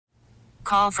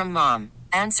Call from mom.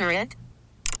 Answer it.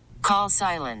 Call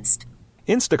silenced.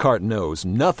 Instacart knows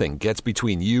nothing gets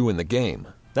between you and the game.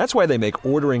 That's why they make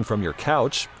ordering from your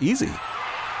couch easy.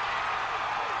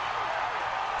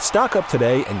 Stock up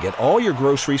today and get all your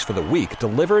groceries for the week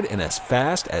delivered in as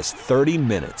fast as 30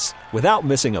 minutes without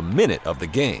missing a minute of the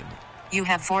game. You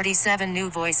have 47 new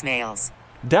voicemails.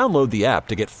 Download the app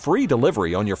to get free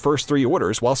delivery on your first 3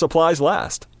 orders while supplies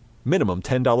last. Minimum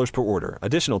 $10 per order.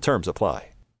 Additional terms apply.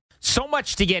 So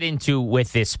much to get into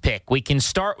with this pick. We can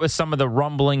start with some of the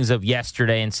rumblings of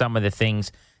yesterday and some of the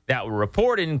things that were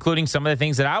reported, including some of the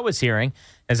things that I was hearing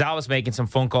as I was making some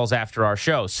phone calls after our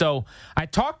show. So I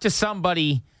talked to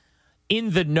somebody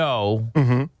in the know,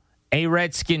 a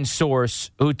Redskins source,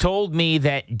 who told me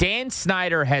that Dan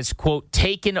Snyder has, quote,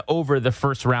 taken over the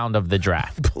first round of the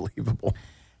draft. Unbelievable.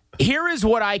 Here is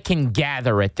what I can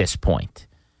gather at this point.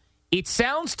 It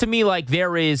sounds to me like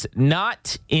there is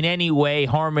not in any way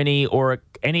harmony or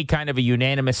any kind of a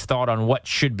unanimous thought on what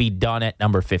should be done at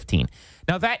number 15.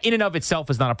 Now, that in and of itself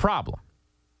is not a problem.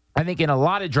 I think in a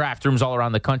lot of draft rooms all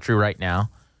around the country right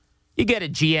now, you get a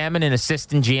GM and an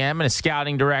assistant GM and a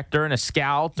scouting director and a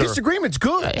scout. Disagreement's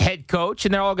good. A head coach,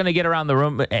 and they're all going to get around the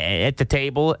room at the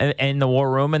table in the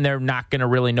war room, and they're not going to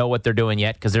really know what they're doing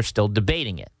yet because they're still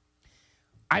debating it.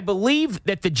 I believe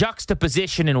that the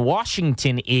juxtaposition in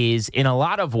Washington is, in a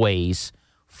lot of ways,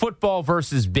 football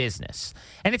versus business.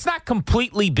 And it's not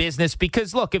completely business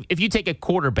because, look, if you take a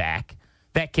quarterback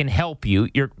that can help you,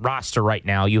 your roster right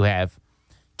now, you have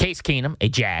Case Keenum, a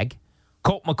Jag,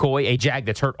 Colt McCoy, a Jag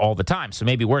that's hurt all the time, so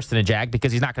maybe worse than a Jag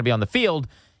because he's not going to be on the field.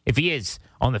 If he is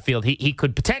on the field, he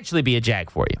could potentially be a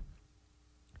Jag for you.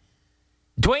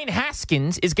 Dwayne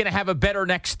Haskins is going to have a better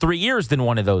next 3 years than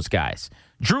one of those guys.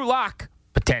 Drew Lock,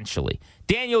 potentially.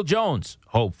 Daniel Jones,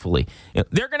 hopefully.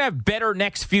 They're going to have better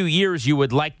next few years, you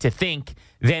would like to think,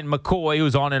 than McCoy,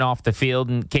 who's on and off the field,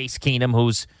 and Case Keenum,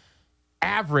 who's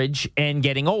average and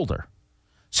getting older.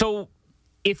 So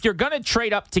if you're going to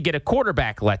trade up to get a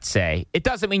quarterback, let's say, it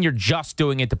doesn't mean you're just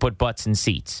doing it to put butts in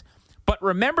seats. But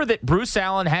remember that Bruce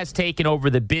Allen has taken over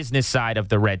the business side of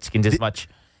the Redskins as much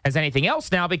as anything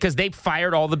else now because they've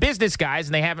fired all the business guys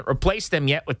and they haven't replaced them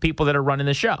yet with people that are running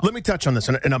the show. Let me touch on this,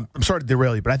 and I'm sorry to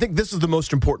derail you, but I think this is the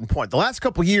most important point. The last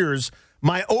couple of years,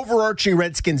 my overarching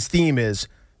Redskins theme is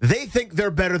they think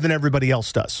they're better than everybody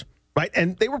else does, right?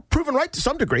 And they were proven right to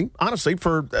some degree, honestly,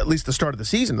 for at least the start of the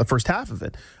season, the first half of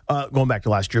it, going back to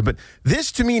last year. But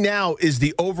this, to me, now is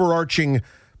the overarching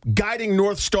guiding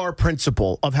North Star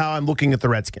principle of how I'm looking at the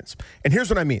Redskins. And here's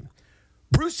what I mean.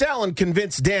 Bruce Allen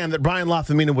convinced Dan that Brian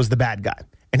Lafemina was the bad guy,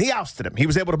 and he ousted him. He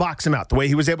was able to box him out the way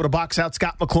he was able to box out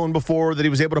Scott McClone before, that he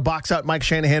was able to box out Mike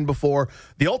Shanahan before.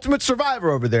 The ultimate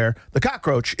survivor over there, the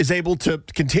cockroach, is able to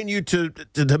continue to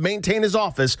maintain his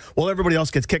office while everybody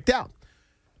else gets kicked out.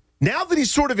 Now that he's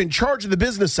sort of in charge of the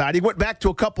business side, he went back to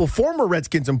a couple former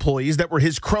Redskins employees that were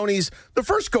his cronies the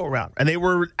first go-around, and they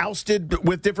were ousted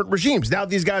with different regimes. Now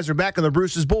these guys are back and they're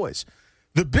Bruce's boys.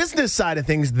 The business side of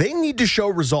things, they need to show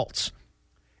results.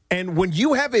 And when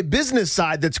you have a business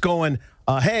side that's going,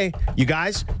 hey, you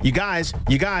guys, we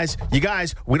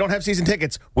don't have season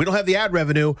tickets. We don't have the ad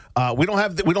revenue. We don't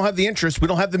have the interest. We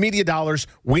don't have the media dollars.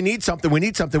 We need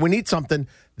something.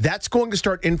 That's going to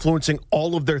start influencing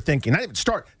all of their thinking. Not even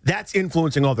start. That's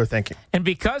influencing all their thinking. And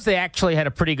because they actually had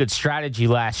a pretty good strategy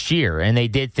last year and they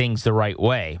did things the right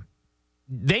way,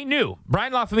 they knew.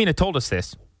 Brian Lafemina told us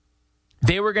this.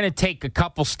 They were going to take a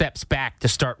couple steps back to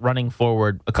start running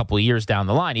forward a couple of years down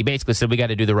the line. He basically said, we got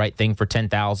to do the right thing for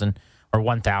 10,000 or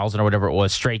 1,000 or whatever it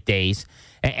was, straight days,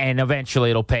 and eventually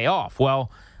it'll pay off.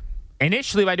 Well,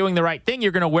 initially, by doing the right thing,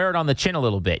 you're going to wear it on the chin a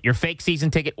little bit. Your fake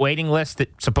season ticket waiting list that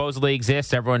supposedly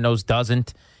exists, everyone knows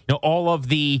doesn't. You know, all of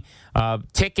the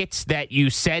tickets that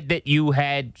you said that you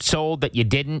had sold that you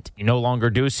didn't, you no longer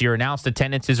do, so your announced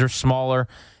attendances are smaller.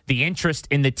 The interest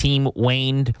in the team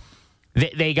waned.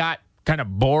 They got kind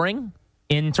of boring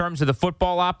in terms of the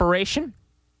football operation.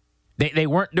 They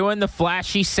weren't doing the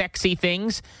flashy, sexy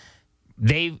things.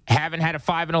 They haven't had a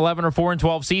 5-11 or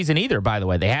 4-12 season either, by the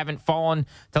way. They haven't fallen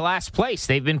to last place.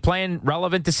 They've been playing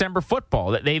relevant December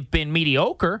football. They've been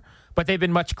mediocre, but they've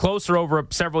been much closer over a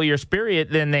several years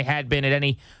period than they had been at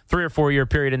any 3 or 4 year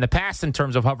period in the past in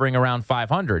terms of hovering around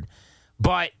 500.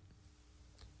 But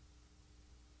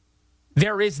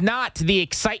there is not the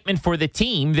excitement for the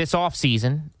team this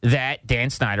offseason that Dan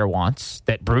Snyder wants,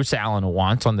 that Bruce Allen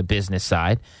wants on the business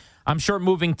side. I'm sure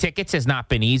moving tickets has not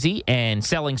been easy, and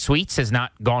selling suites has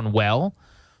not gone well.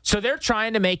 So they're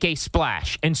trying to make a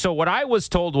splash. And so what I was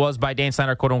told was by Dan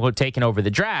Snyder, quote-unquote, taking over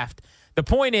the draft, the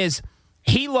point is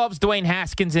he loves Dwayne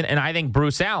Haskins, and I think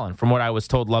Bruce Allen, from what I was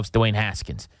told, loves Dwayne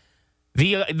Haskins.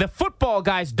 The football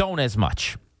guys don't as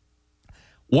much.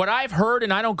 What I've heard,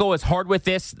 and I don't go as hard with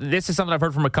this is something I've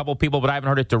heard from a couple of people, but I haven't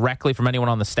heard it directly from anyone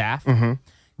on the staff. Mm-hmm.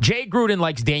 Jay Gruden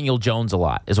likes Daniel Jones a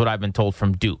lot, is what I've been told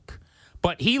from Duke.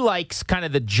 But he likes kind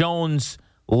of the Jones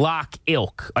lock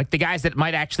ilk, like the guys that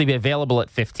might actually be available at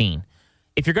 15.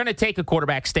 If you're going to take a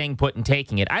quarterback, staying put and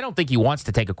taking it, I don't think he wants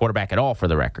to take a quarterback at all, for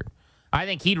the record. I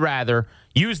think he'd rather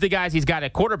use the guys he's got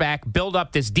at quarterback, build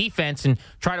up this defense, and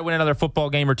try to win another football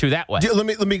game or two that way.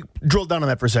 Let me drill down on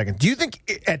that for a second. Do you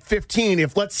think at 15,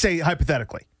 if let's say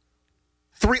hypothetically,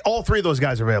 all three of those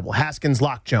guys are available, Haskins,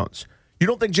 Locke, Jones, you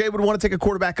don't think Jay would want to take a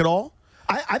quarterback at all?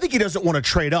 I think he doesn't want to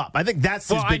trade up. I think that's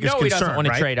his biggest concern. I know he doesn't want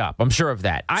to trade up. I'm sure of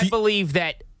that. I believe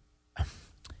that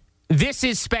this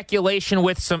is speculation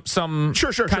with some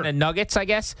kind of nuggets, I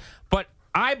guess. But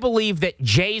I believe that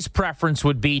Jay's preference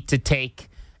would be to take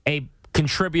a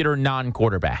contributor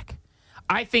non-quarterback.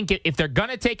 I think if they're going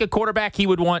to take a quarterback, he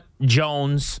would want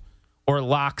Jones or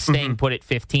Locke staying put at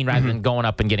 15 rather than going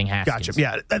up and getting Haskins.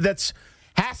 Gotcha. Yeah,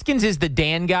 Haskins is the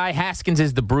Dan guy. Haskins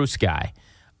is the Bruce guy.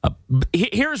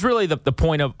 Here's really the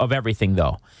point of everything,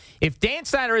 though. If Dan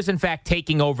Snyder is, in fact,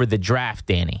 taking over the draft,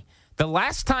 Danny, the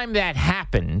last time that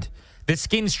happened, the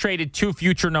Skins traded 2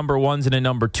 future number 1s and a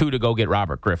number 2 to go get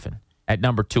Robert Griffin at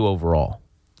number 2 overall.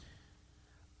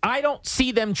 I don't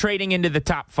see them trading into the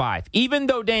top 5, even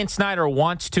though Dan Snyder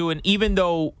wants to, and even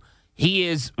though he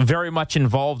is very much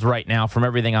involved right now from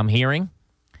everything I'm hearing.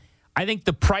 I think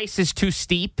the price is too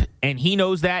steep, and he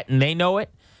knows that, and they know it.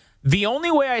 The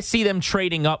only way I see them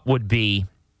trading up would be,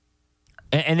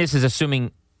 and this is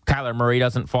assuming Kyler Murray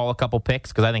doesn't fall a couple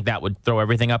picks, because I think that would throw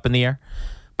everything up in the air.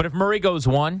 But if Murray goes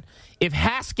 1, if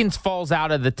Haskins falls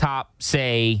out of the top,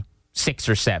 say, 6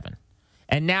 or 7,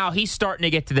 and now he's starting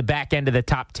to get to the back end of the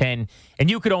top 10, and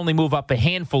you could only move up a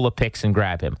handful of picks and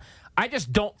grab him, I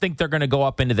just don't think they're going to go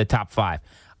up into the top 5.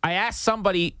 I asked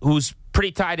somebody who's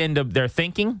pretty tied into their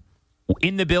thinking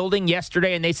in the building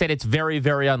yesterday, and they said it's very,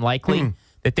 very unlikely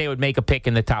that they would make a pick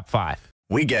in the top 5.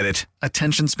 We get it.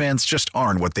 Attention spans just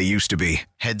aren't what they used to be.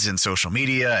 Heads in social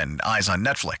media and eyes on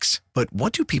Netflix. But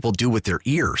what do people do with their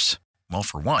ears? Well,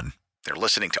 for one, they're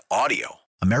listening to audio.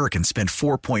 Americans spend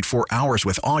 4.4 hours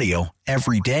with audio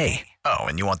every day. Oh,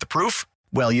 and you want the proof?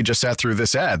 Well, you just sat through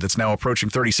this ad that's now approaching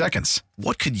 30 seconds.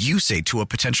 What could you say to a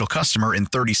potential customer in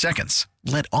 30 seconds?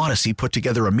 Let Odyssey put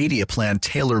together a media plan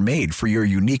tailor-made for your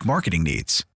unique marketing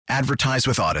needs. Advertise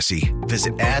with Odyssey.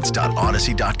 Visit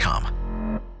ads.odyssey.com.